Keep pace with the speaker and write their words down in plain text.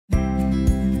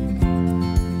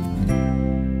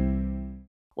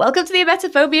Welcome to the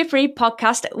Emetophobia-Free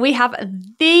podcast. We have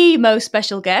the most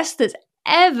special guest that's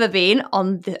ever been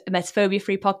on the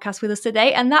Emetophobia-Free podcast with us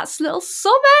today, and that's little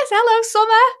Summer. Hello,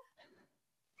 Summer.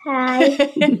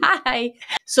 Hi. Hi.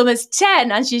 Summer's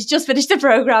 10 and she's just finished a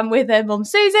programme with her mum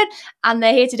Susan, and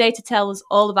they're here today to tell us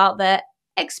all about their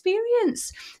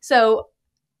experience. So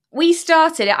we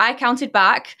started it, I counted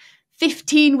back,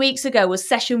 15 weeks ago was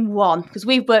session 1, because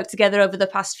we've worked together over the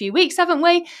past few weeks, haven't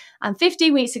we? And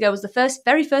 15 weeks ago was the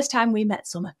very first time we met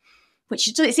Summer, which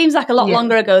it seems like a lot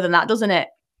longer ago than that, doesn't it?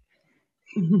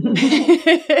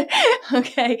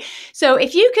 Okay, so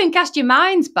if you can cast your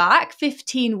minds back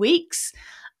 15 weeks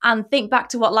and think back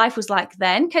to what life was like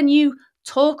then, can you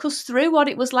talk us through what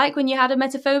it was like when you had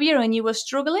emetophobia and you were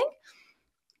struggling?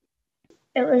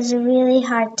 It was a really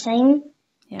hard time.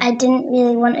 Yeah. I didn't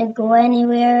really want to go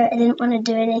anywhere. I didn't want to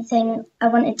do anything. I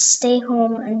wanted to stay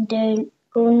home and go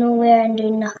nowhere and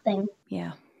do nothing.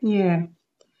 Yeah.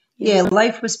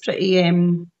 Life was pretty,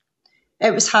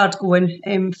 it was hard going.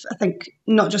 I think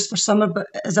not just for Summer, but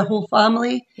as a whole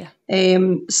family. Yeah.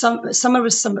 Summer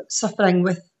was suffering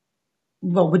with,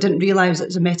 well, we didn't realise it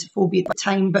was emetophobia at the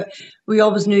time, but we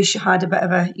always knew she had a bit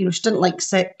of a, she didn't like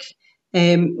sick.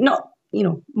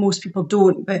 Most people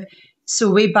don't, but so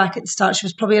way back at the start, she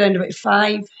was probably around about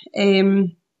 5, because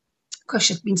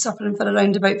she's been suffering for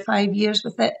around about 5 years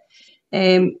with it.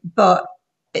 But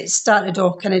it started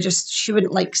off kind of just, she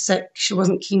wouldn't like sick, she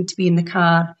wasn't keen to be in the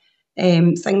car,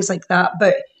 things like that.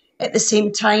 But at the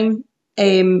same time,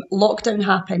 lockdown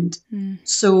happened.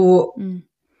 So,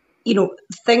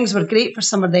 things were great for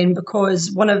Summer then,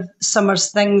 because one of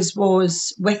Summer's things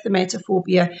was with the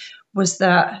emetophobia was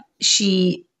that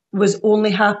she was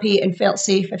only happy and felt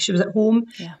safe if she was at home,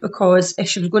 because if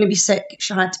she was going to be sick,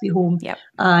 she had to be home. Yep.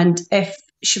 And if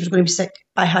she was going to be sick,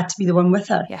 I had to be the one with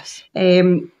her. Yes.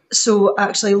 So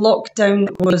actually lockdown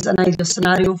was an ideal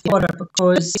scenario for her,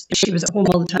 because she was at home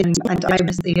all the time and I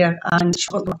was there, and she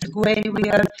wasn't able to go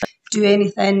anywhere, do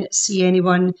anything, see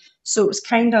anyone. So it was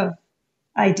kind of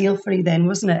ideal for her then,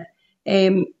 wasn't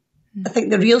it? I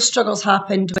think the real struggles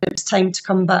happened when it was time to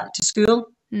come back to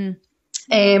school.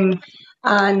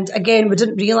 And again, we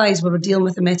didn't realise we were dealing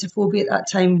with emetophobia at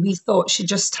that time. We thought she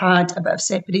just had a bit of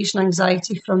separation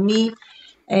anxiety from me.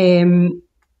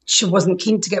 She wasn't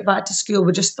keen to get back to school.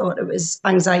 We just thought it was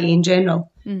anxiety in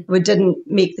general. We didn't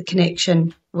make the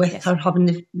connection with her having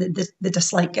the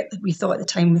dislike that we thought at the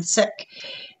time with sick.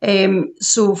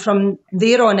 So from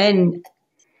there on in,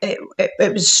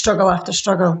 it was struggle after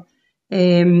struggle.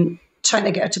 Trying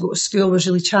to get her to go to school was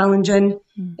really challenging.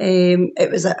 It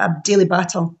was a daily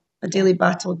battle. Getting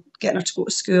her to go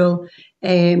to school.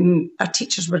 Our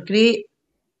teachers were great.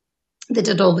 They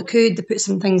did all they could. They put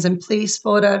some things in place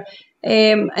for her.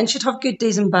 And she'd have good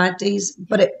days and bad days,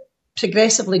 but it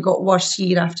progressively got worse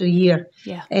year after year.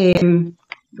 Yeah.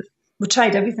 We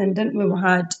tried everything, didn't we? We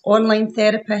had online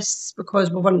therapists, because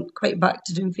we weren't quite back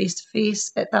to doing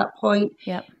face-to-face at that point.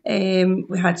 Yep.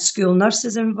 We had school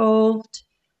nurses involved.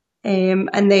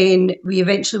 And then we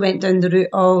eventually went down the route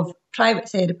of private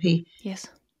therapy. Yes.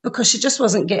 Because she just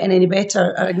wasn't getting any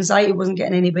better. Her anxiety wasn't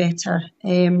getting any better.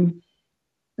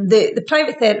 The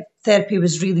private therapy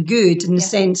was really good in the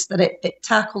sense that it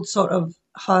tackled sort of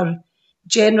her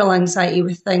general anxiety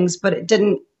with things, but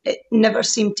it never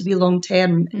seemed to be long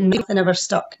term. Nothing ever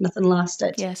stuck, nothing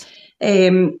lasted. Yes.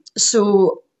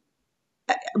 So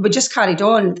we just carried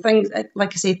on. Things,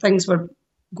 like I say, things were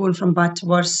going from bad to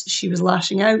worse. She was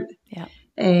lashing out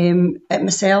at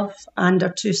myself and our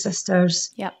 2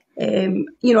 sisters. Yeah.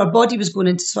 Our body was going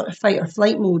into sort of fight or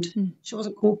flight mode. She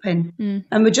wasn't coping.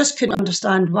 And we just couldn't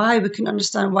understand why. We couldn't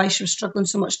understand why she was struggling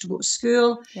so much to go to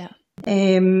school. Yeah.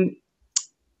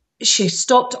 She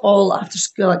stopped all after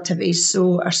school activities.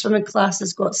 So our swimming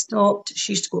classes got stopped.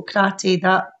 She used to go karate.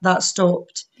 That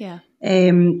stopped. Yeah.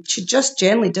 She just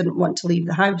generally didn't want to leave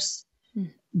the house.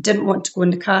 Didn't want to go in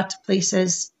the car to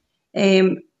places.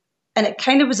 And it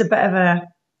kind of was a bit of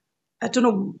I don't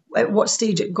know at what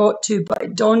stage it got to, but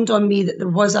it dawned on me that there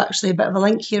was actually a bit of a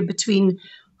link here between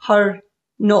her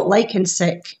not liking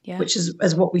sick, which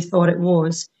is what we thought it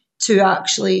was, to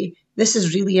actually this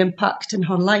is really impacting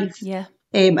her life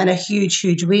in a huge,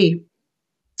 huge way.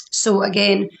 So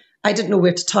again, I didn't know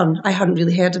where to turn. I hadn't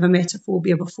really heard of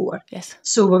emetophobia before. Yes.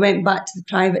 So we went back to the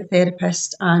private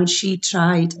therapist, and she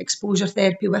tried exposure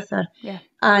therapy with her. Yeah.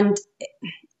 And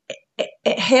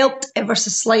it helped ever so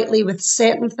slightly with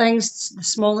certain things, the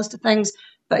smallest of things.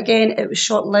 But again, it was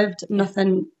short-lived.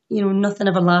 Nothing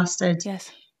ever lasted.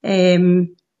 Yes.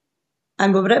 And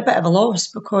we were at a bit of a loss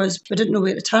because we didn't know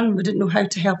where to turn. We didn't know how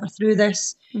to help her through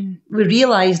this. We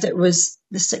realised it was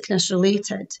the sickness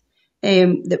related.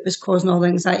 that was causing all the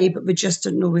anxiety, but we just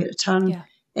didn't know where to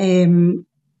turn.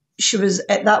 She was,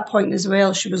 at that point as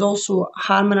well, she was also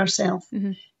harming herself.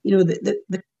 Mm-hmm. You know,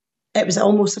 it was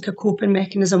almost like a coping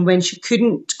mechanism. When she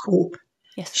couldn't cope,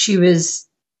 yes. she was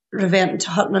reverting to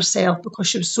hurting herself because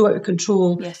she was so out of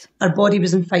control. Yes. Her body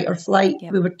was in fight or flight.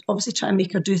 Yep. We were obviously trying to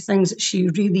make her do things that she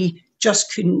really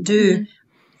just couldn't do. Mm-hmm.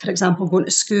 For example, going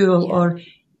to school Yeah. or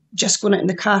just going out in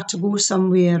the car to go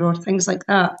somewhere or things like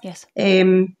that. Yes.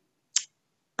 And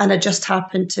I just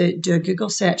happened to do a Google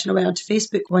search, and I went onto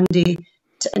Facebook one day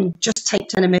and just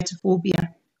typed in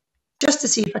emetophobia, just to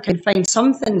see if I can find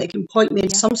something that can point me in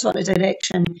some sort of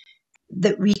direction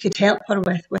that we could help her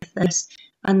with this.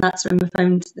 And that's when we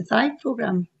found the Thrive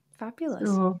programme. Fabulous.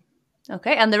 So,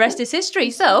 okay, and the rest is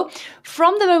history. So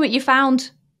from the moment you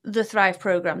found the Thrive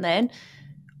programme then,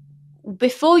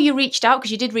 before you reached out,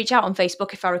 because you did reach out on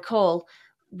Facebook, if I recall,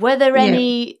 were there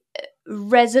any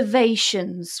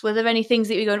reservations? Were there any things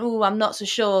that you were going, oh, I'm not so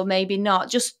sure, maybe not?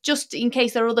 Just in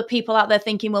case there are other people out there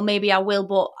thinking, well, maybe I will,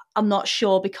 but I'm not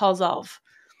sure because of.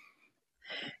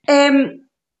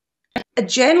 I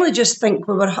generally just think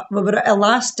we were at a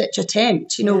last-ditch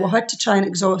attempt. You know, we had to try and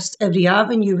exhaust every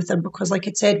avenue with her because, like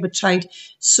I said, we tried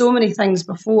so many things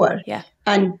before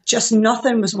and just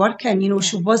nothing was working. You know,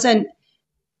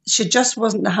 she just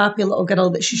wasn't the happy little girl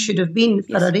that she should have been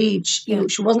for her age. You know,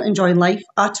 she wasn't enjoying life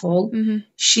at all. Mm-hmm.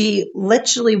 She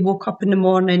literally woke up in the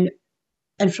morning,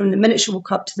 and from the minute she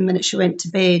woke up to the minute she went to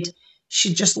bed,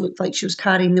 she just looked like she was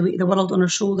carrying the weight of the world on her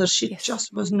shoulders. She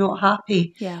just was not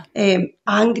happy.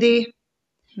 Angry,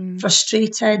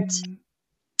 frustrated,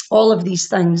 all of these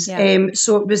things.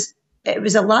 So it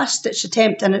was a last-ditch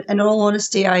attempt, and in all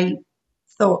honesty, I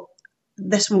thought,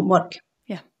 this won't work.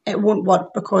 It won't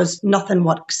work because nothing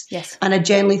works. And I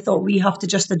generally thought we have to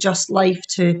just adjust life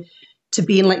to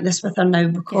being like this with her now,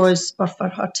 because or for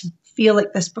her to feel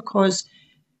like this, because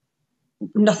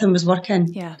nothing was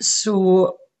working.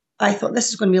 So I thought this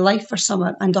is going to be life for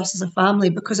Summer and us as a family,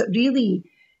 because it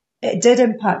did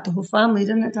impact the whole family,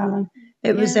 didn't it, darling?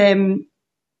 It was,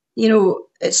 you know,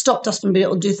 it stopped us from being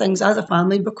able to do things as a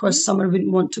family because Summer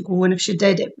wouldn't want to go, and if she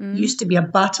did, it used to be a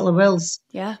battle of wills.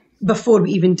 Before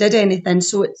we even did anything.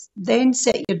 So it's then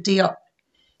set your day up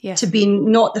to be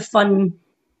not the fun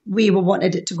way we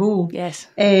wanted it to go.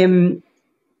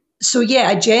 So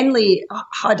I generally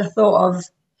had a thought of,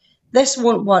 this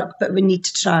won't work, but we need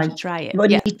to try it. We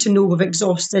need to know we've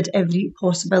exhausted every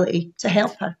possibility to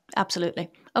help her. Absolutely.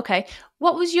 Okay.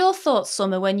 What was your thoughts,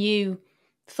 Summer, when you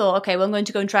thought, okay, well, I'm going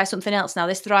to go and try something else now,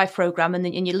 this Thrive programme,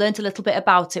 and you learnt a little bit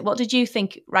about it? What did you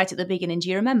think right at the beginning? Do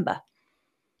you remember?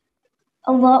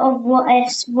 A lot of what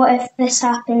if this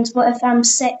happens, what if I'm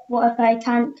sick, what if I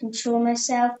can't control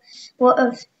myself, what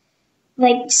if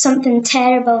like something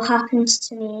terrible happens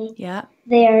to me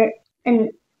there,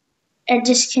 and I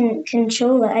just couldn't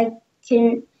control it. I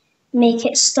couldn't make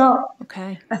it stop.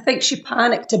 Okay. I think she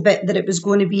panicked a bit that it was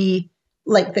going to be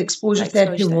like the exposure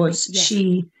therapy was.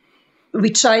 We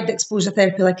tried the exposure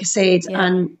therapy, like I said,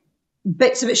 and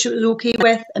bits of it she was okay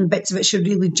with, and bits of it she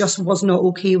really just was not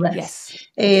okay with.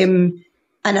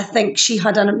 And I think she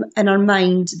had in her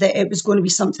mind that it was going to be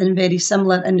something very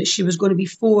similar, and that she was going to be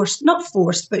not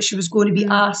forced, but she was going to be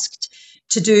asked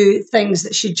to do things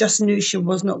that she just knew she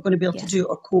was not going to be able to do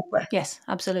or cope with. Yes,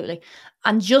 absolutely.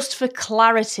 And just for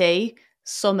clarity,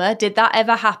 Summer, did that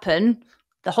ever happen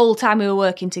the whole time we were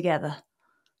working together?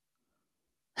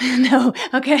 No,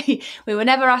 okay. We were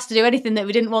never asked to do anything that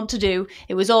we didn't want to do.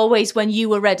 It was always when you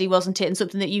were ready, wasn't it? And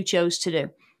something that you chose to do.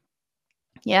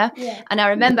 Yeah. And I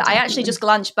remember I actually just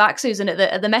glanced back, Susan,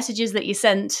 at the messages that you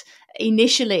sent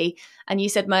initially, and you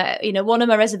said one of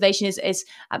my reservations is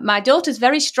my daughter's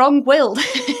very strong-willed,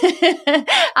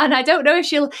 and I don't know if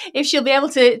she'll be able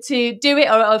to do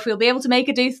it, or if we'll be able to make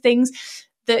her do things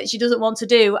that she doesn't want to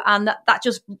do, and that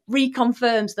just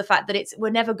reconfirms the fact that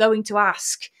we're never going to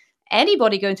ask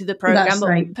anybody going through the program,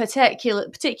 but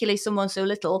particularly someone so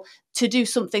little, to do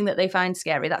something that they find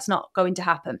scary. That's not going to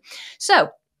happen. So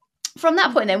from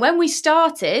that point then, when we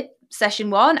started session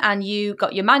 1 and you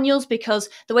got your manuals, because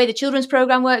the way the children's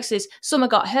program works is Summer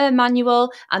got her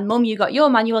manual and Mum, you got your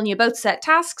manual, and you both set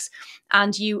tasks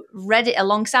and you read it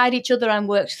alongside each other and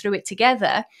worked through it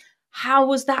together. How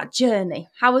was that journey?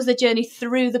 How was the journey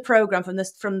through the program from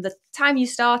the time you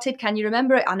started? Can you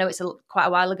remember it? I know it's quite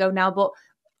a while ago now, but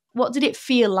what did it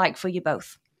feel like for you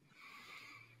both?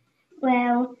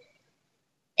 Well,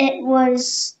 it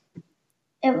was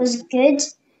good.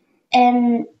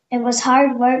 It was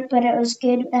hard work, but it was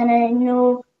good, and I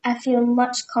know I feel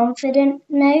much confident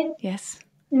now. Yes.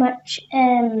 Much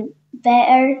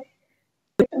better.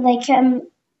 Like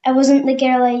I wasn't the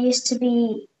girl I used to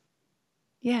be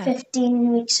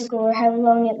 15 weeks ago, or how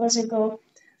long it was ago.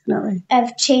 Definitely.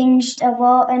 I've changed a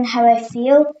lot in how I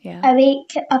feel. Yeah. I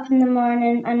wake up in the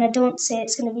morning and I don't say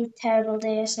it's going to be a terrible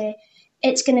day. I say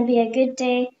it's going to be a good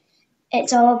day.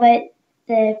 It's all about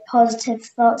the positive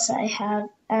thoughts that I have.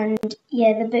 And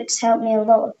yeah, the books help me a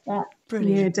lot with that.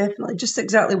 Brilliant. Yeah, definitely. Just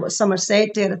exactly what Summer said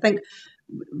there. I think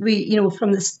we,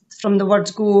 from the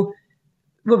words go,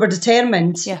 we were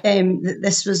determined that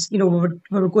this was, we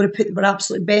were going to put our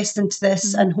absolute best into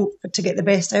this and hope to get the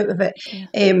best out of it.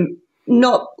 Yeah.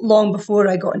 Not long before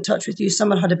I got in touch with you,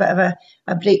 Summer had a bit of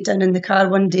a breakdown in the car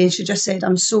one day, and she just said,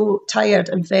 "I'm so tired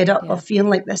and fed up of feeling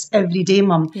like this every day,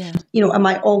 Mum. Yeah. Am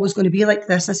I always going to be like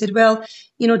this?" I said, "Well,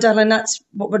 darling, that's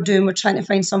what we're doing. We're trying to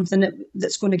find something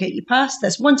that's going to get you past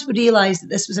this." Once we realised that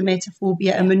this was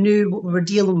emetophobia and we knew what we were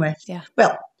dealing with,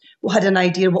 well, we had an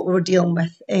idea what we were dealing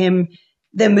with.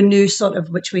 Then we knew sort of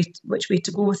which way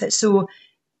to go with it. So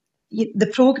the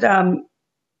programme,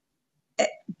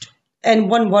 in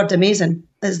one word, amazing,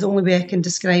 is the only way I can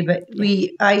describe it. Yeah.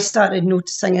 I started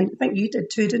noticing, and I think you did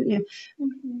too, didn't you?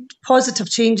 Positive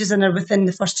changes in her within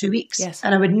the first 2 weeks. Yes.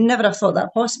 And I would never have thought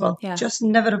that possible. Yeah. Just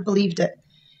never have believed it.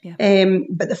 Yeah.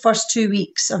 But the first 2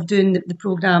 weeks of doing the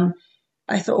programme,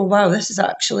 I thought, oh wow, this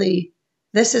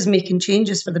is making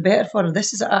changes for the better for her.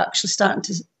 This is actually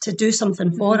starting to do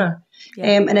something for her. Yeah.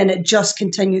 And then it just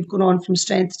continued going on from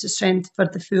strength to strength for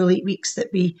the full 8 weeks that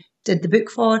we did the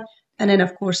book for. And then,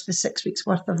 of course, the 6 weeks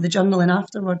worth of the journaling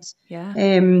afterwards. Yeah.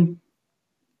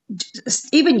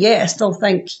 Even yet, I still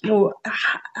think,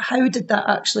 how did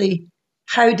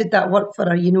that work for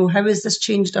her? How has this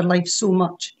changed her life so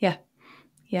much? Yeah.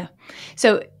 Yeah.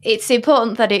 So it's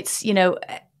important that it's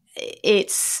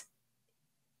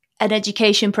an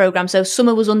education program. So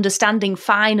Summer was understanding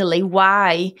finally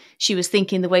why she was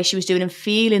thinking the way she was doing and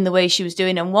feeling the way she was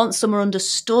doing. And once Summer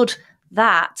understood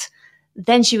that,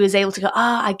 then she was able to go,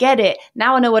 I get it.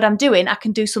 Now I know what I'm doing. I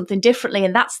can do something differently.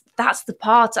 And that's the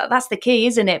part, that's the key,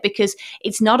 isn't it? Because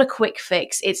it's not a quick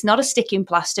fix. It's not a sticking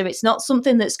plaster. It's not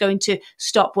something that's going to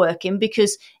stop working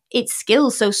because it's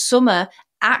skills. So Summer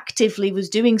actively was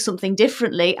doing something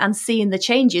differently and seeing the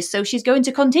changes. So she's going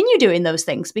to continue doing those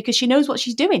things because she knows what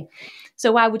she's doing.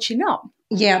 So why would she not?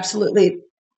 Yeah, absolutely.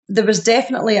 There was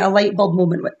definitely a light bulb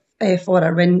moment for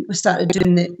her when we started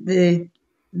doing the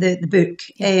book.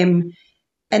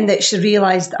 And that she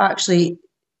realised that actually,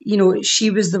 she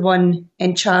was the one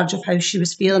in charge of how she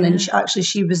was feeling. And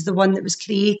she was the one that was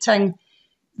creating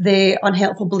the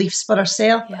unhelpful beliefs for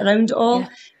herself around it all.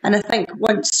 And I think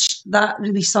once that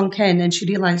really sunk in and she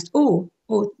realised, oh,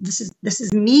 this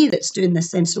is me that's doing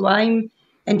this then. So I'm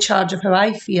in charge of how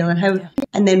I feel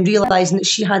and then realising that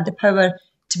she had the power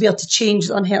to be able to change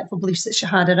the unhelpful beliefs that she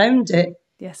had around it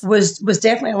was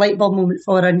definitely a light bulb moment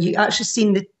for her. And you actually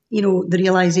seen the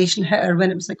realisation hit her when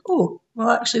it was like, oh,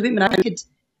 well, actually, wait a minute,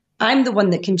 I'm the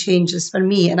one that can change this for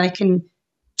me, and I can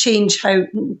change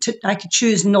I could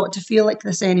choose not to feel like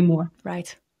this anymore.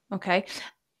 Right. Okay.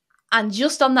 And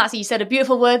just on that, so you said a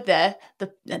beautiful word there,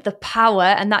 the power,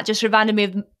 and that just reminded me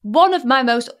of one of my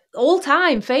most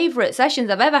all-time favourite sessions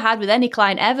I've ever had with any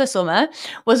client ever, Summer,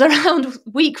 was around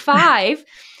week 5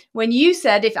 when you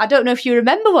said, I don't know if you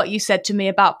remember what you said to me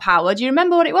about power. Do you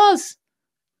remember what it was?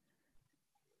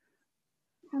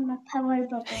 I'm a power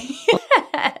bubble.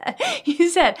 You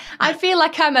said, I feel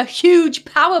like I'm a huge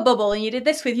power bubble. And you did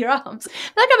this with your arms.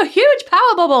 Like I'm a huge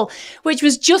power bubble, which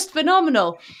was just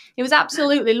phenomenal. It was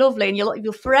absolutely lovely. And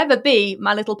you'll forever be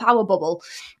my little power bubble.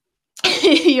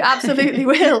 You absolutely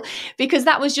will. Because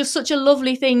that was just such a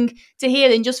lovely thing to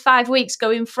hear in just 5 weeks,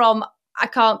 going from I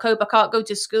can't cope, I can't go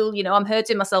to school, I'm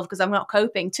hurting myself because I'm not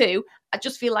coping, to I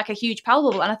just feel like a huge power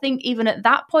bubble. And I think even at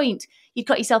that point, you'd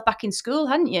got yourself back in school,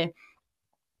 hadn't you?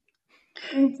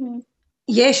 Mm-hmm.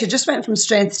 Yeah, she just went from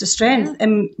strength to strength.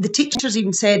 And the teachers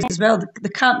even said as well, they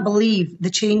can't believe the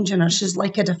change in her. She's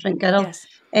like a different girl. Yes.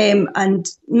 And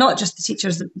not just the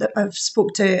teachers, that I've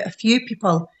spoke to a few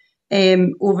people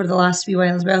over the last wee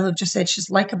while as well, who've just said she's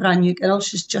like a brand new girl.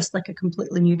 She's just like a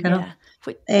completely new girl. Yeah.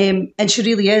 And she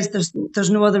really is. There's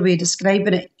no other way of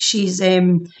describing it. She's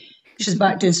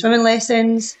back doing swimming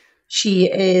lessons.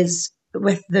 She is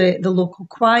with the local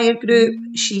choir group.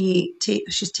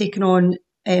 She's taken on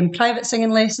private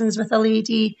singing lessons with a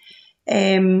lady.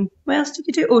 What else did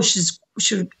you do? Oh,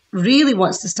 she really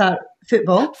wants to start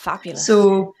football. Fabulous.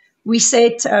 So we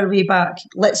said to her way back,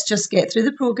 let's just get through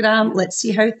the programme. Let's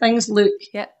see how things look.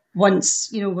 Yeah. Once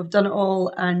we've done it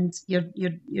all and you're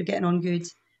getting on good.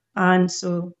 And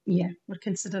so we're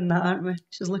considering that, aren't we?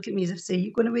 She's looking at me as if to say,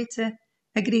 "You going away to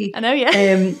agree?" I know,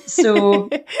 yeah. So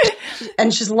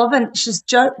and she's loving. She's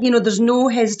just there's no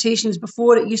hesitations.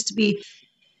 Before it used to be,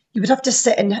 you would have to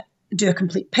sit and do a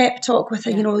complete pep talk with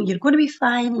her. You know, you're going to be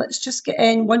fine. Let's just get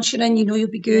in. Once you're in, you know you'll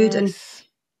be good.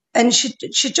 And she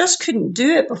just couldn't do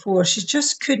it before. She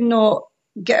just could not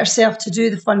get herself to do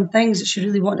the fun things that she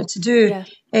really wanted to do.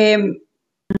 And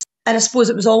I suppose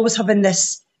it was always having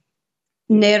this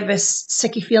nervous,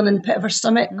 sicky feeling in the pit of her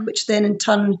stomach, which then in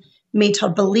turn made her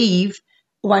believe,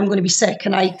 oh, I'm going to be sick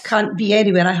and I can't be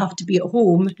anywhere. I have to be at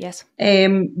home.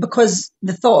 Because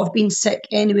the thought of being sick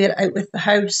anywhere out with the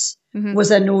house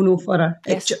was a no-no for her.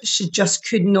 She just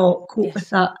could not cope with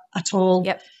that at all.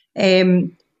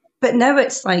 But now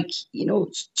it's like, you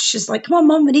know, she's like, come on,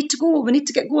 Mum, we need to go. We need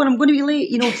to get going. I'm going to be late,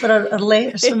 you know, for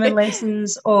her swimming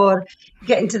lessons or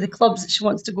getting to the clubs that she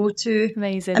wants to go to.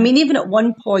 Amazing. I mean, even at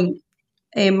one point,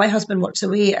 my husband works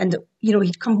away and, you know,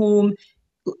 he'd come home,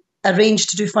 arrange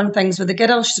to do fun things with the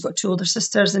girls. She's got 2 older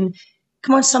sisters and,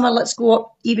 come on, Summer, let's go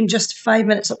up even just 5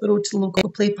 minutes up the road to the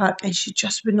local play park. And she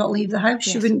just would not leave the house.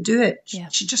 She wouldn't do it.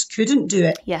 She just couldn't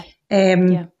do it.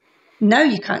 Now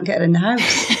you can't get her in the house.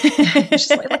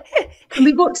 She's like, can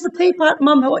we go to the play park,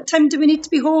 Mum? What time do we need to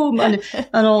be home? And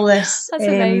all this. That's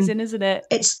amazing, isn't it?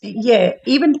 It's,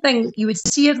 even things you would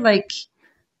see her like,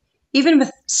 even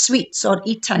with sweets or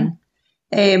eating,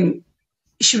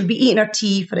 she would be eating her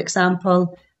tea, for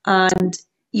example, and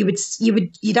you'd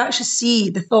actually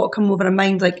see the thought come over her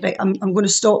mind, like, right, I'm going to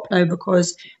stop now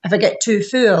because if I get too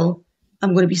full,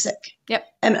 I'm going to be sick.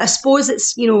 And I suppose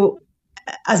it's, you know,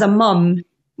 as a mum,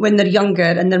 when they're younger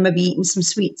and they're maybe eating some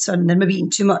sweets or they're maybe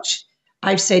eating too much,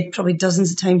 I've said probably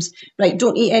dozens of times, right,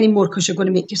 don't eat any more because you're going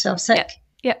to make yourself sick.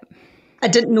 I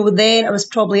didn't know then I was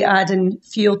probably adding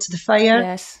fuel to the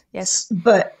fire.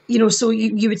 But, you know, so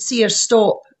you would see her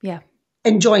stop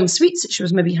enjoying sweets that she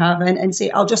was maybe having and say,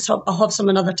 I'll have some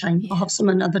another time. I'll have some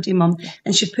another day, Mum.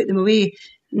 And she'd put them away.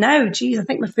 Now, geez, I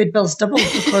think my food bill's doubled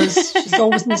because she's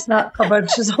always in the snack cupboard.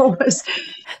 She's always,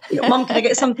 you know, Mum, can I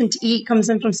get something to eat? Comes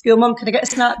in from school. Mum, can I get a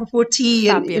snack before tea?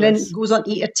 And then goes on to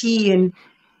eat her tea. And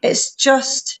it's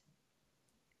just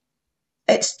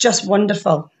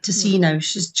wonderful to see now.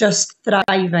 She's just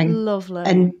thriving. Lovely.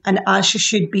 And as she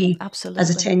should be. Absolutely. As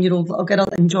a 10-year-old little girl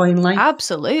enjoying life.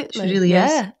 Absolutely. She really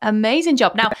is. Amazing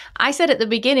job. Now, I said at the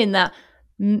beginning that,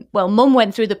 well, Mum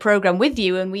went through the programme with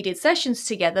you and we did sessions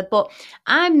together, but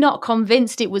I'm not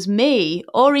convinced it was me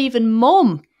or even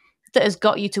Mum that has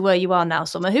got you to where you are now,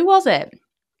 Summer. Who was it?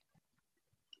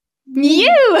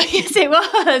 You! Yes, it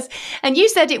was. And you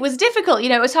said it was difficult. You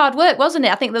know, it was hard work, wasn't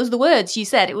it? I think those were the words you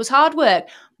said. It was hard work.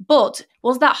 But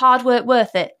was that hard work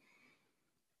worth it?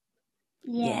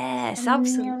 Yes,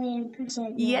 absolutely.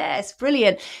 1,000,000%. Yes,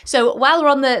 brilliant. So while we're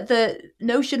on the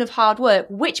notion of hard work,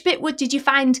 which bit did you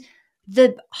find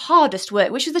the hardest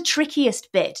work? Which was the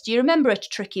trickiest bit? Do you remember a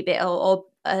tricky bit or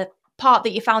a part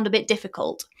that you found a bit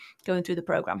difficult going through the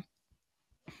programme?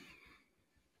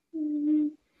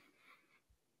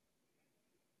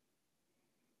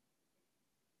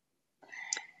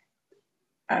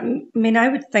 I mean, I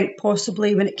would think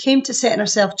possibly when it came to setting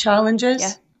herself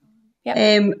challenges,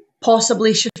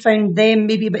 possibly she found them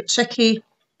maybe a bit tricky,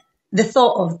 the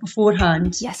thought of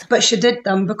beforehand. But she did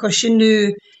them because she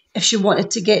knew if she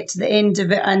wanted to get to the end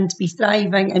of it and be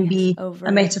thriving and be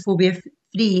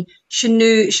emetophobia-free, she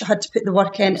knew she had to put the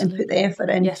work in and put the effort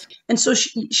in. And so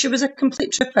she was a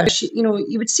complete trooper. You know,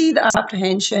 you would see the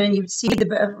apprehension, you would see the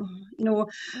bit of, you know,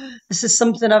 this is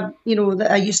something I've, you know,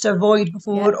 that I used to avoid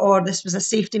before, or this was a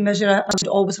safety measure I would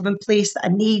always have in place that I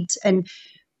need.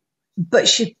 But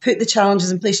she put the challenges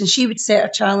in place and she would set her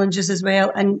challenges as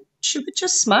well and she would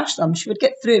just smash them. She would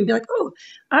get through it and be like, oh,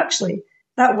 actually,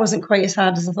 that wasn't quite as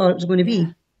hard as I thought it was going to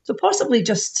be. So possibly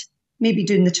just maybe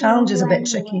doing the challenges a bit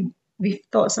tricky. Have you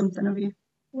thought of something, have you?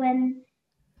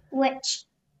 Which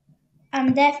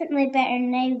I'm definitely better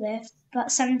now with,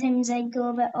 but sometimes I go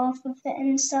a bit off with it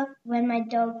and stuff when my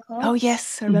dog coughs. Oh,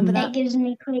 yes, I remember that. It gives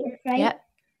me quite a fright.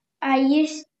 I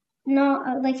used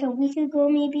not, like a week ago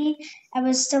maybe, I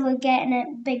was still getting a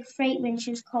big fright when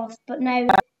she was coughed, but now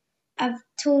I've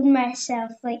told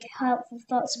myself like helpful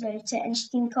thoughts about it and she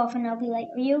can cough and I'll be like,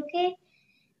 are you okay?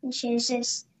 And she's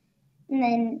just, and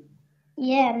then,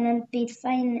 and then be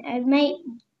fine. I might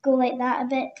go like that a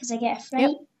bit because I get a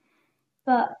fright,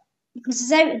 but because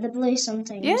it's out of the blue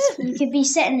sometimes. You could be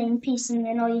sitting in peace and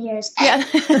then all you hear is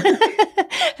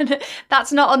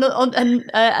That's not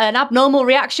an abnormal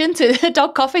reaction to a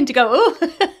dog coughing to go, oh,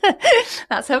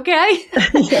 that's okay.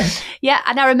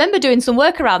 And I remember doing some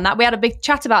work around that. We had a big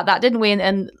chat about that, didn't we?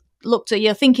 And looked at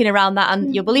your thinking around that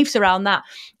and your beliefs around that.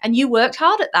 And you worked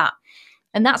hard at that.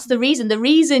 And that's the reason. The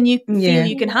reason you feel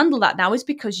you can handle that now is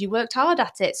because you worked hard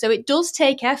at it. So it does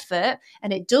take effort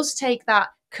and it does take that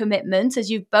commitment,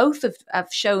 as you both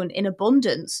have shown in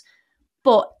abundance.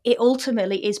 But it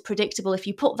ultimately is predictable. If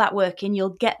you put that work in, you'll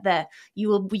get there. You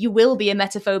will be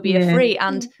emetophobia-free.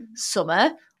 And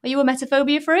Summer, are you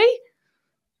emetophobia-free?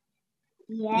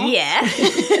 Yes.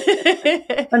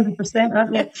 Yeah. 100%,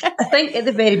 aren't you? I think at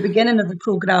the very beginning of the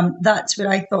programme, that's where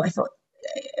I thought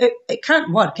it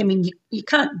can't work. I mean, it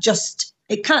can't just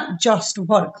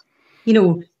work,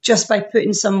 just by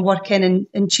putting some work in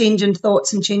and changing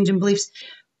thoughts and changing beliefs.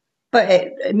 But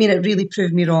it really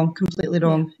proved me wrong, completely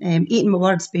wrong. Eating my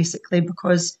words, basically,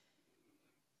 because,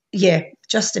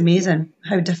 just amazing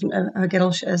how different a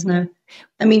girl she is now.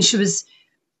 I mean, she was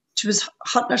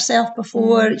hurting herself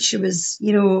before. She was,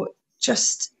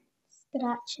 just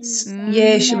scratching.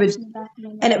 she would,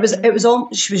 and it was all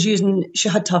she was using. She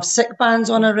had to have sick bands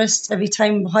on her wrists every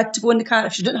time we had to go in the car.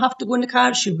 If she didn't have to go in the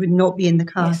car, she would not be in the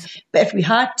car. But if we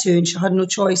had to, and she had no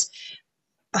choice,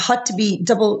 it had to be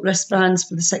double wristbands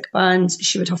for the sick bands.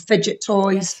 She would have fidget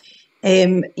toys,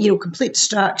 complete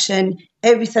distraction,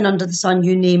 everything under the sun,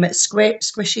 you name it,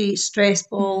 squishy, stress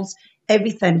balls,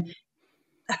 everything.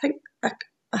 I think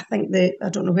I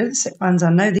don't know where the sick bands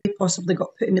are now. They possibly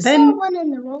got put in the bin. One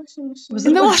in the washing machine. Was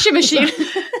in the washing machine.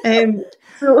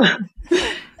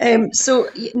 So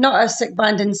not a sick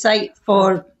band in sight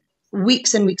for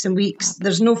weeks and weeks and weeks.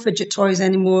 There's no fidget toys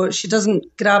anymore. She doesn't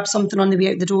grab something on the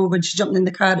way out the door when she's jumping in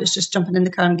the car. It's just jumping in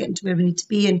the car and getting to where we need to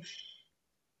be. And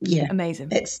amazing.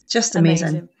 It's just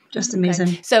amazing. Just amazing.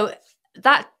 Okay. So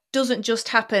that doesn't just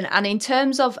happen. And in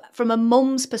terms of from a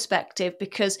mum's perspective,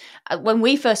 because when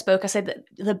we first spoke, I said that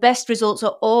the best results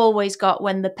are always got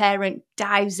when the parent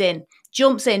dives in,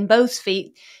 jumps in, both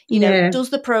feet, does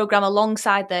the program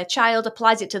alongside their child,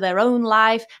 applies it to their own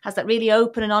life, has that really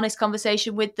open and honest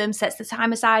conversation with them, sets the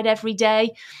time aside every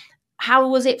day. How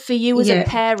was it for you as a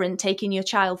parent taking your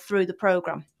child through the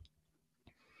program?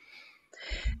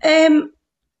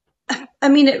 I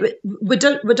mean, we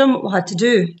done what we had to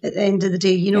do at the end of the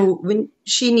day. When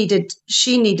she needed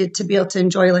to be able to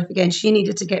enjoy life again. She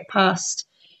needed to get past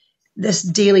this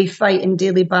daily fight and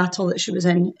daily battle that she was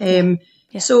in.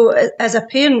 So as a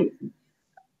parent,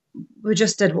 we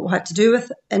just did what we had to do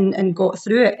with and got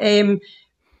through it.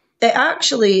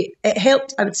 It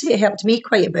helped. I would say it helped me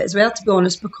quite a bit as well, to be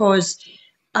honest, because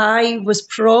I was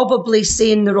probably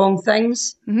saying the wrong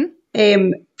things.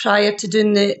 Prior to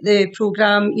doing the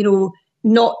programme,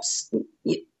 not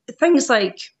things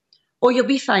like, "Oh, you'll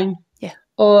be fine,"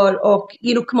 or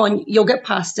 "Come on, you'll get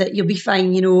past it. You'll be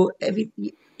fine." You'll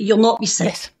not be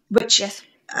sick. Which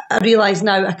I realise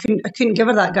now I couldn't give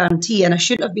her that guarantee, and I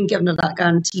shouldn't have been giving her that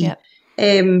guarantee.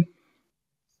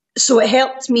 So it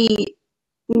helped me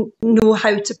know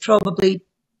how to probably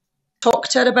talk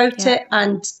to her about it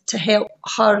and to help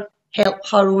her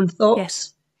own thoughts.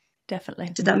 Yes. Definitely.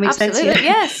 Did that make sense?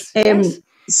 Yes.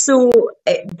 So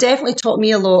it definitely taught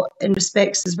me a lot in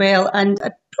respects as well. And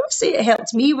I'd probably say it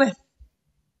helped me with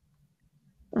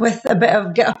a bit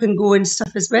of get up and go and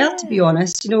stuff as well, to be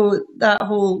honest. That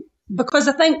whole, because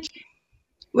I think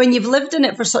when you've lived in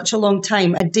it for such a long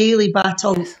time, a daily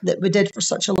battle that we did for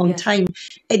such a long time,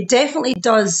 it definitely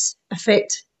does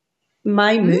affect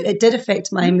my mood. It did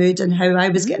affect my mood and how I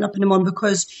was getting up in the morning,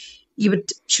 because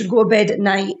should go to bed at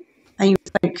night and you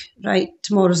think, right,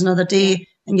 tomorrow's another day,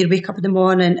 and you'd wake up in the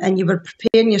morning and you were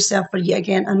preparing yourself for yet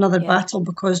again another battle,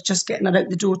 because just getting her out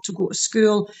the door to go to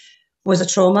school was a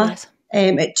trauma.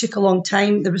 It took a long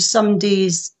time. There were some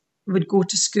days we'd go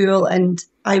to school and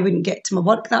I wouldn't get to my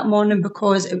work that morning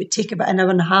because it would take about an hour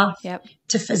and a half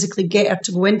to physically get her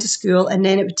to go into school, and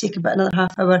then it would take about another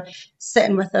half hour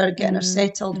sitting with her, getting her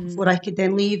settled before I could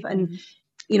then leave. And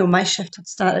my shift had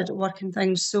started at work and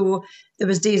things, so there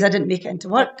was days I didn't make it into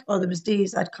work, or there was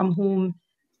days I'd come home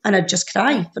and I'd just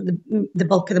cry for the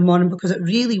bulk of the morning, because it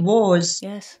really was.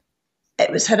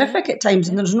 It was horrific at times,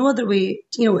 and there's no other way.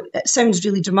 It sounds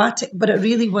really dramatic, but it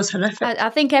really was horrific. I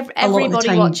think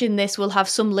everybody watching this will have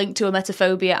some link to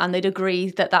emetophobia, and they'd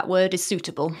agree that word is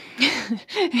suitable.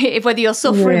 Whether you're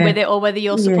suffering with it or whether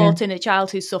you're supporting a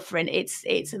child who's suffering, it's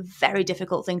a very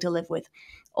difficult thing to live with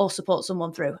or support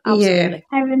someone through. Absolutely.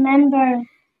 I remember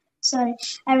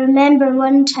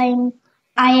one time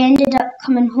I ended up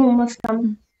coming home with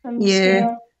them from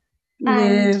school.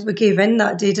 We gave in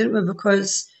that day, didn't we?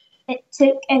 Because it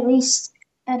took at least,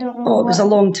 I don't know. It was a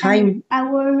long time. An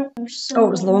hour or so. It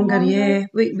was longer.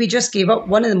 We just gave up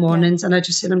one of the mornings, and I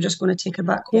just said, I'm just going to take her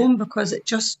back home, because it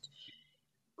just,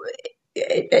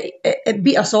 it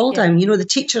beat us all down. The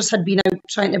teachers had been out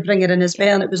trying to bring her in as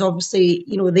well, and it was obviously,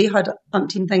 they had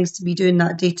umpteen things to be doing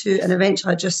that day too, and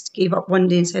eventually I just gave up one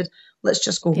day and said, let's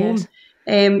just go home.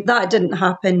 That didn't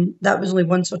happen. That was only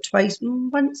once or twice.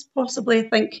 Once possibly, I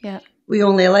think. We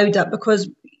only allowed that because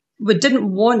we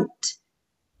didn't want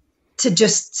to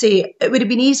just say, it would have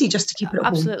been easy just to keep it at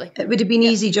Absolutely. home. It would have been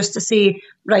easy just to say,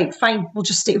 right, fine, we'll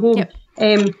just stay home. Yep.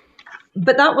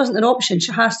 But that wasn't an option.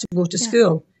 She has to go to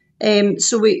school.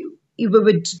 So we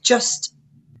would just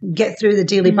get through the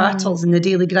daily battles and the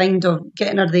daily grind of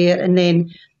getting her there, and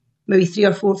then maybe 3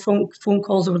 or 4 phone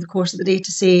calls over the course of the day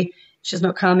to say, she's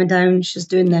not calming down, she's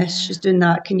doing this, she's doing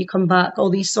that, can you come back, all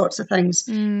these sorts of things.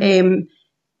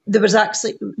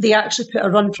 They actually put a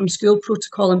run from school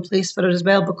protocol in place for her as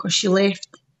well, because she left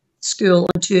school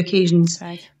on 2 occasions.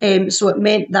 Right. So it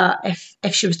meant that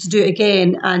if she was to do it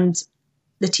again, and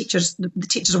the teachers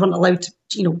weren't allowed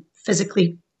to,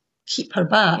 physically keep her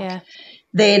back,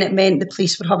 then it meant the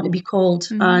police were having to be called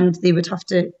and they would have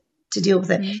to deal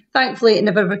with it. Thankfully, it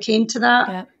never ever came to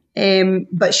that.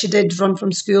 But she did run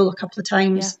from school a couple of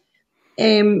times.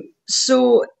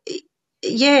 So,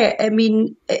 I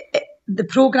mean, the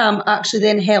programme actually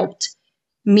then helped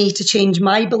me to change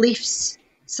my beliefs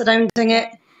surrounding it,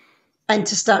 and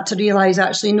to start to realise,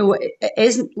 actually, no, it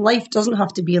isn't. Life doesn't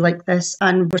have to be like this,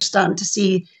 and we're starting to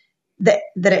see that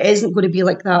it isn't going to be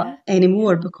like that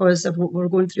anymore because of what we're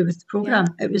going through with the programme.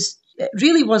 It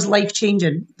really was life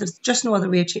changing. There's just no other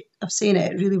way of saying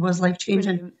it. It really was life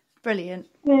changing. Brilliant.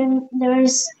 There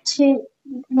was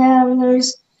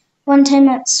one time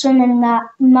at swimming that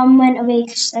Mum went away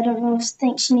because I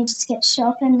think she needed to get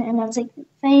shopping, and I was like,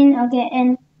 fine, I'll get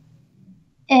in.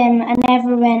 I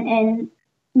never went in.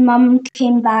 Mum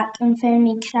came back and found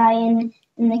me crying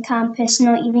in the campus,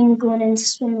 not even going into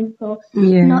swimming pool,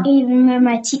 not even where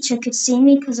my teacher could see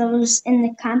me, because I was in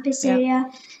the campus area,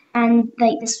 and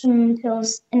like the swimming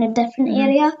pool's in a different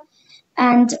area.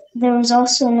 And there was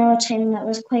also another time that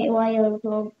was quite a while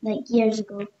ago, like years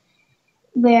ago,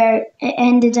 where it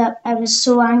ended up I was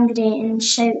so angry and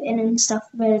shouting and stuff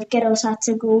where the girls had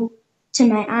to go to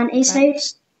my auntie's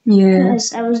house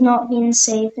because I was not being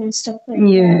safe and stuff like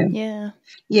that.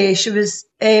 Yeah, she was,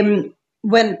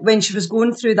 when she was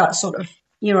going through that sort of,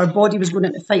 her body was going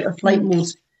into fight or flight mode,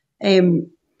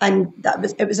 and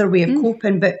it was her way of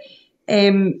coping, but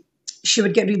she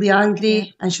would get really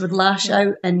angry and she would lash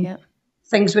out, and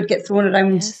things would get thrown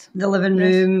around the living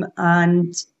room,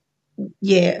 and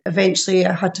eventually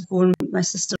I had to phone my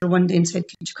sister one day and said,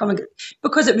 could you come and get,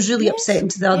 because it was really upsetting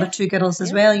to the other 2 girls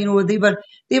as well.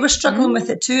 They were struggling with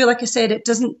it too. Like I said,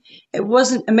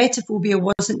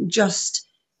 emetophobia wasn't just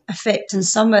affecting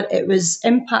Summer, it was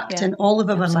impacting all of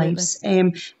our lives.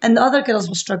 And the other girls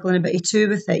were struggling a bit too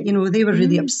with it. They were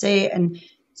really upset, and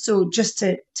so just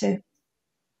to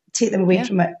take them away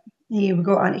from it, we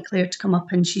got Auntie Claire to come up,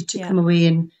 and she took them away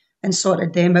and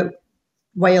sorted them out,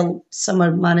 while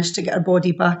Summer managed to get her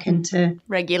body back into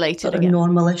regulated sort of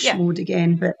normalish mode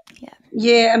again. But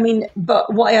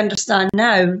but what I understand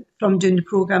now from doing the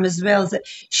programme as well is that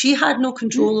she had no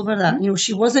control over that.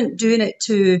 She wasn't doing it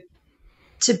to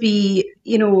be,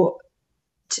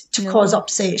 to cause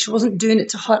upset. She wasn't doing it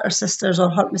to hurt her sisters or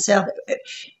hurt myself.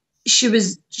 She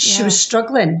was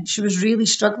struggling. She was really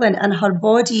struggling, and her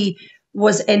body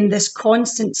was in this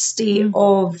constant state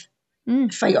of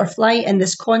fight or flight, in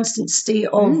this constant state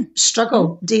of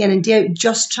struggle day in and day out,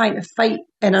 just trying to fight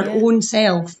in her own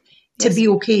self to be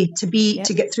okay, to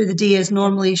get through the day as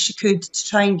normally as she could, to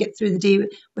try and get through the day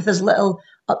with as little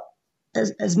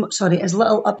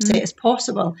upset as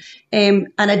possible. And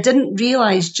I didn't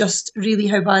realise just really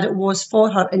how bad it was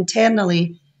for her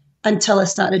internally until I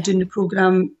started doing the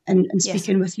programme and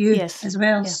speaking with you as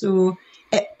well. So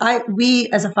we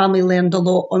as a family learned a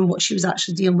lot on what she was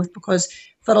actually dealing with, because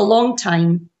for a long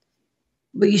time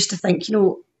we used to think,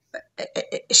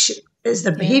 is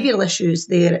there behavioural issues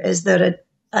there? Is there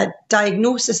a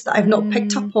diagnosis that I've not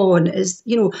picked up on? Is,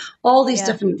 all these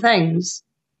different things.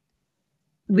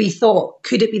 We thought,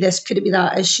 could it be this? Could it be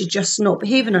that? Is she just not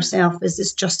behaving herself? Is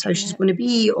this just how she's going to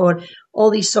be? Or all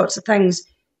these sorts of things.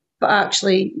 But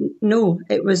actually, no,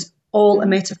 it was all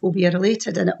emetophobia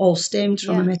related, and it all stemmed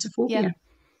from emetophobia,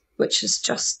 which is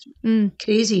just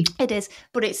crazy. It is,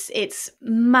 but it's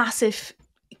massive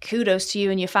kudos to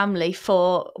you and your family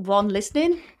for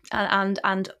listening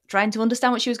and trying to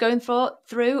understand what she was going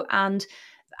through, and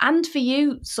for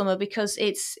you, Summer, because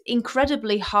it's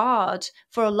incredibly hard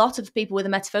for a lot of people with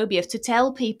emetophobia to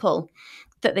tell people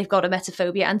that they've got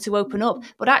emetophobia and to open up.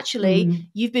 But actually,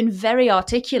 you've been very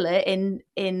articulate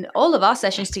in all of our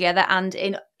sessions together, and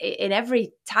in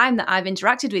every time that I've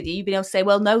interacted with you, you've been able to say,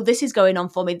 well, no, this is going on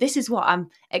for me. This is what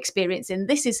I'm experiencing.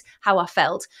 This is how I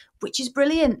felt, which is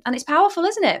brilliant. And it's powerful,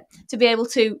 isn't it? To be able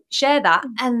to share that,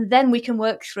 and then we can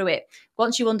work through it.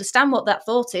 Once you understand what that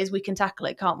thought is, we can tackle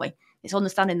it, can't we? It's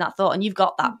understanding that thought, and you've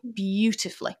got that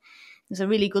beautifully. It's a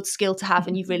really good skill to have,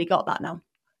 and you've really got that now.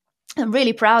 I'm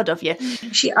really proud of you.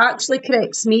 She actually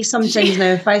corrects me sometimes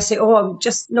now if I say, oh, I'm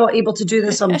just not able to do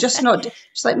this. I'm just not.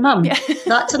 She's like, Mum,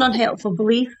 that's an unhelpful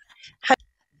belief.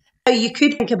 How you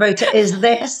could think about it is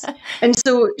this. And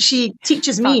so she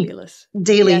teaches me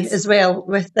daily as well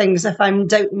with things. If I'm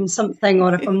doubting something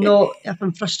or if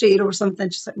I'm frustrated over something,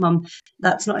 she's like, Mum,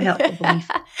 that's not a helpful belief.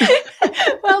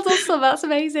 Well done, Summer. That's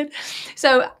amazing.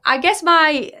 So I guess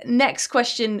my next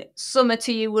question, Summer,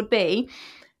 to you would be,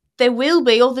 there will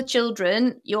be other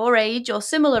children your age or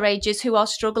similar ages who are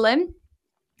struggling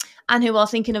and who are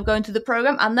thinking of going through the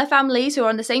programme, and their families who are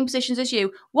in the same positions as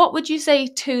you. What would you say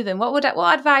to them? What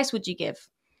advice would you give?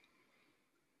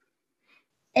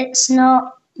 It's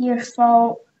not your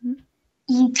fault.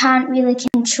 You can't really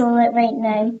control it right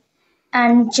now.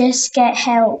 And just get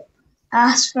help.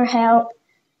 Ask for help.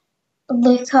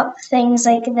 Look up things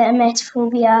like the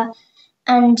emetophobia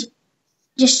and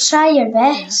just try your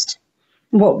best.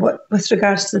 What with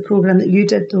regards to the programme that you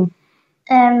did though?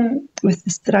 With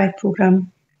this Thrive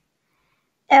programme?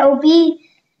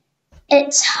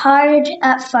 It's hard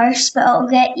at first, but it'll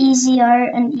get easier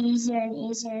and easier and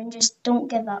easier, and just don't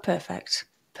give up. Perfect.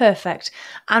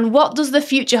 And what does the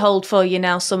future hold for you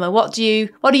now, Summer? What are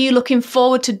you looking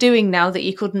forward to doing now that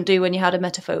you couldn't do when you had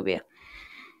emetophobia?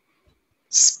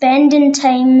 Spending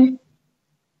time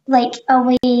like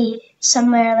away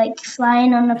somewhere, like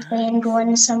flying on a plane,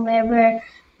 going somewhere where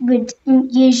would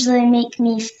usually make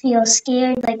me feel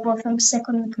scared, like if I'm sick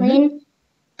on the plane.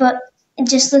 But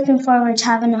just looking forward to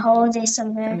having a holiday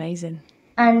somewhere. Amazing.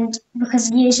 And because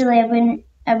usually I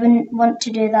wouldn't want to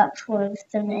do that for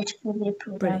the Emetophobia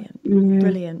program.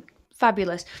 Brilliant.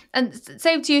 Fabulous. And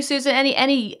same to you, Susan.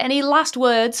 Any last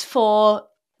words for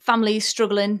families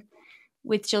struggling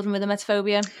with children with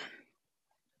emetophobia?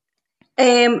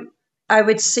 I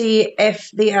would say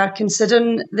if they are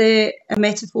considering the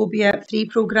Emetophobia-Free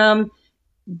programme,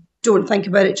 don't think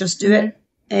about it, just do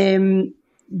it.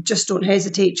 Just don't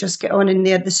hesitate, just get on in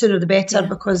there. The sooner the better,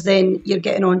 because then you're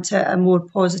getting on to a more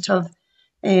positive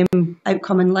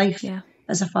outcome in life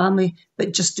as a family.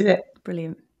 But just do it.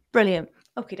 Brilliant.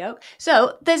 Okie doke.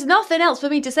 So there's nothing else for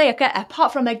me to say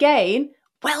apart from, again,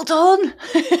 well done.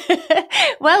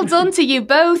 Well done to you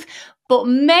both. But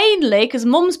mainly because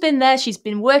Mum's been there, she's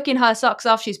been working her socks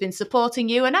off, she's been supporting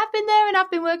you, and I've been there and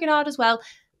I've been working hard as well.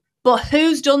 But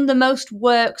who's done the most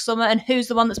work, Summer, and who's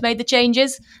the one that's made the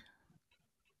changes?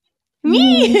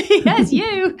 Me. Yes,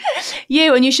 you.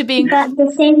 You, and you should be... But at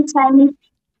the same time...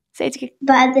 Say it again.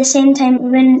 But at the same time,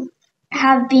 we wouldn't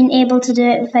have been able to do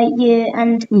it without you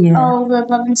and all the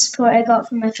love and support I got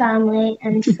from my family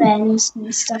and friends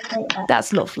and stuff like that.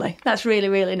 That's lovely. That's really,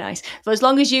 really nice. For as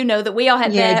long as you know that we are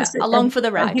there along for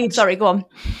the ride. Sorry, go on.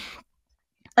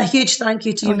 A huge thank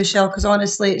you to you, Michelle, because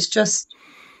honestly, it's just...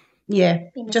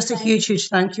 just a huge, huge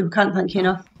thank you. We can't thank you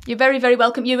enough. You're very, very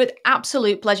welcome. You were an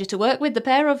absolute pleasure to work with, the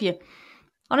pair of you.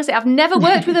 Honestly, I've never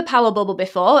worked with a power bubble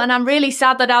before, and I'm really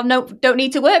sad that I don't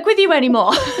need to work with you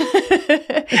anymore.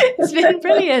 It's been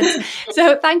brilliant.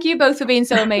 So thank you both for being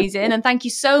so amazing, and thank you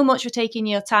so much for taking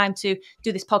your time to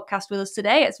do this podcast with us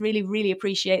today. It's really, really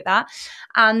appreciate that.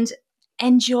 And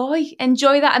enjoy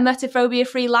that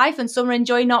emetophobia-free life, and Summer,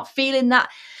 enjoy not feeling that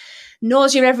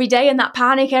nausea every day and that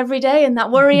panic every day and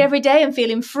that worry every day, and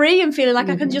feeling free and feeling like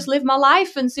I can just live my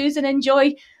life. And Susan,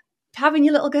 enjoy having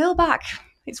your little girl back.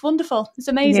 It's wonderful. It's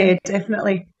amazing. Yeah,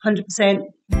 definitely.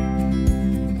 100%.